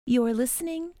You're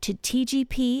listening to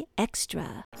TGP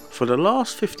Xtra. For the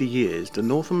last 50 years, the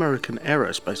North American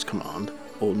Aerospace Command,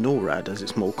 or NORAD as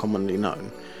it's more commonly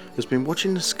known, has been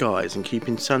watching the skies and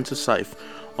keeping Santa safe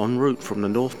en route from the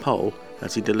North Pole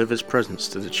as he delivers presents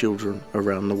to the children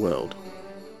around the world.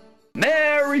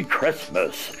 Merry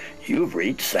Christmas! You've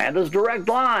reached Santa's direct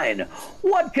line.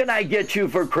 What can I get you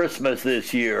for Christmas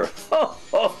this year? Ho,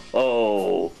 ho,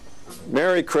 ho!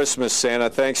 Merry Christmas, Santa.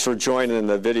 Thanks for joining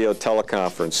the video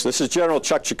teleconference. This is General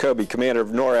Chuck Jacoby, Commander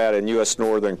of NORAD and U.S.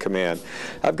 Northern Command.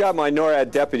 I've got my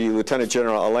NORAD Deputy, Lieutenant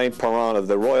General Alain Perron of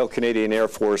the Royal Canadian Air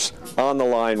Force, on the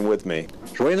line with me.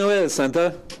 Joyeux Noël,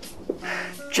 Santa.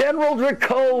 General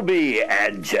Jacoby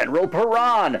and General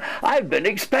Perron, I've been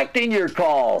expecting your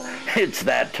call. It's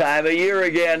that time of year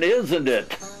again, isn't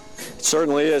it? It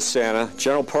certainly is, Santa.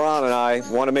 General Perron and I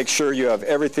want to make sure you have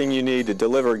everything you need to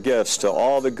deliver gifts to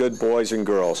all the good boys and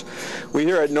girls. We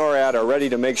here at NORAD are ready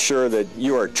to make sure that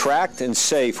you are tracked and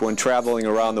safe when traveling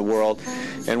around the world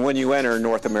and when you enter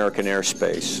North American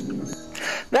airspace.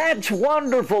 That's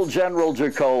wonderful, General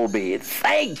Jacoby.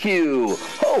 Thank you.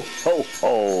 Ho, ho,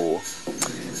 ho.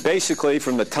 Basically,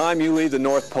 from the time you leave the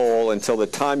North Pole until the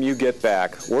time you get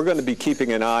back, we're going to be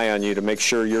keeping an eye on you to make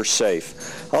sure you're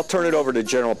safe. I'll turn it over to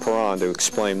General Perron to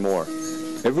explain more.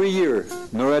 Every year,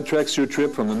 NORAD tracks your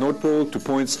trip from the North Pole to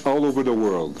points all over the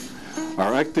world.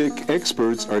 Our Arctic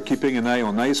experts are keeping an eye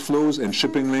on ice flows and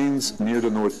shipping lanes near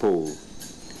the North Pole.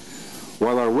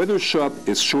 While our weather shop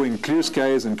is showing clear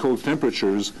skies and cold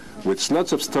temperatures with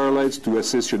slots of starlights to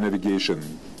assist your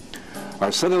navigation.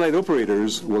 Our satellite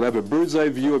operators will have a bird's eye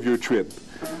view of your trip,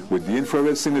 with the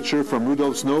infrared signature from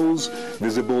Rudolph's nose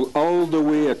visible all the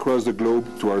way across the globe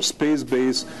to our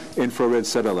space-based infrared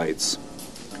satellites.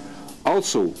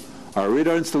 Also, our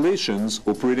radar installations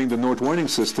operating the North Warning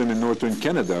System in northern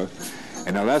Canada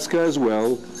and Alaska, as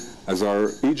well as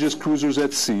our Aegis cruisers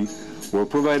at sea, will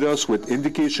provide us with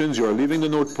indications you are leaving the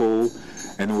North Pole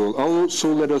and will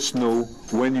also let us know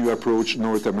when you approach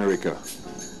North America.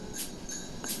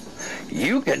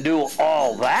 You can do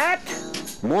all that?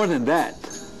 More than that,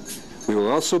 we will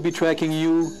also be tracking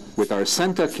you with our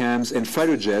Santa cams and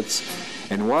fighter jets,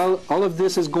 and while all of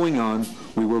this is going on,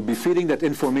 we will be feeding that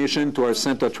information to our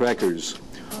Santa trackers.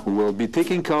 We will be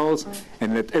taking calls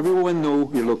and let everyone know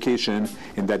your location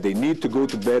and that they need to go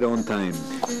to bed on time.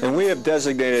 And we have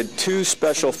designated 2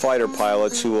 special fighter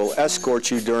pilots who will escort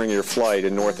you during your flight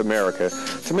in North America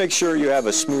to make sure you have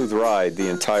a smooth ride the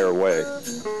entire way.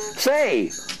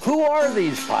 Say, who are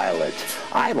these pilots?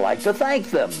 I'd like to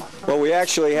thank them. Well, we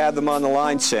actually have them on the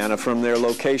line, Santa, from their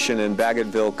location in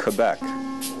Bagotville, Quebec.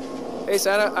 Hey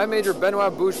Santa, I'm Major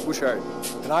Benoit Bouchard.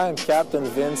 And I am Captain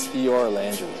Vince Eeyore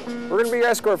Landry. We're going to be your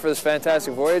escort for this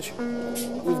fantastic voyage.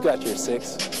 We've got your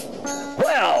 6.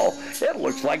 Well, it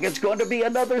looks like it's going to be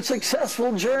another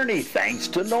successful journey thanks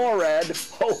to NORAD.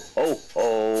 Ho, ho,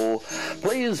 ho.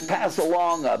 Please pass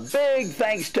along a big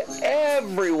thanks to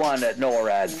everyone at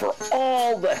NORAD for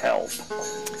all the help.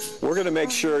 We're going to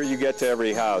make sure you get to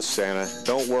every house, Santa.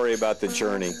 Don't worry about the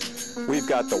journey. We've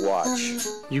got the watch.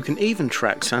 You can even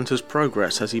track Santa's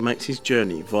progress as he makes his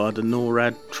journey via the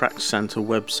NORAD Track Santa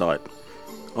website.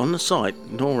 On the site,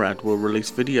 NORAD will release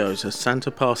videos as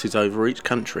Santa passes over each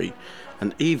country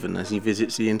and even as he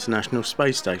visits the International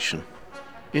Space Station.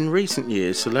 In recent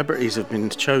years, celebrities have been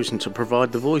chosen to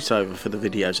provide the voiceover for the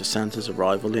videos of Santa's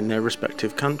arrival in their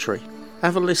respective country.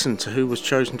 Have a listen to who was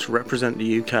chosen to represent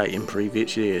the UK in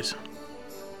previous years.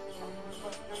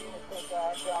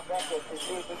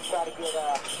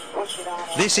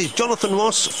 This is Jonathan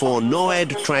Ross for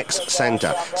NORAD Tracks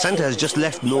Santa. Santa has just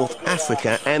left North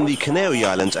Africa and the Canary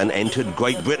Islands and entered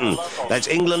Great Britain. That's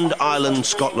England, Ireland,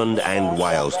 Scotland and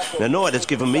Wales. Now NORAD has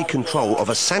given me control of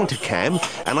a Santa cam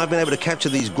and I've been able to capture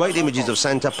these great images of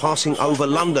Santa passing over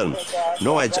London.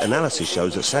 NORAD's analysis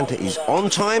shows that Santa is on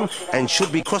time and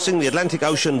should be crossing the Atlantic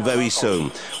Ocean very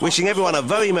soon. Wishing everyone a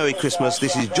very Merry Christmas.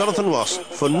 This is Jonathan Ross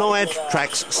for NORAD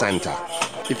Tracks Santa.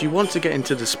 If you want to get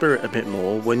into the spirit a bit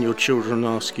more when your children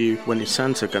ask you when is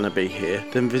Santa going to be here,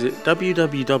 then visit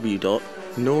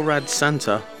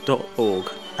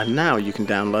www.noradsanta.org. And now you can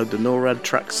download the NORAD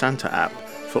Track Santa app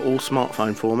for all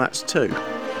smartphone formats too.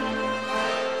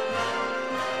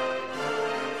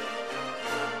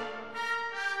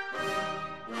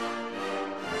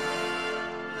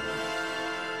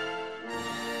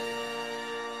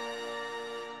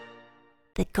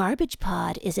 The Garbage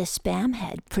Pod is a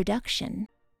Spamhead production.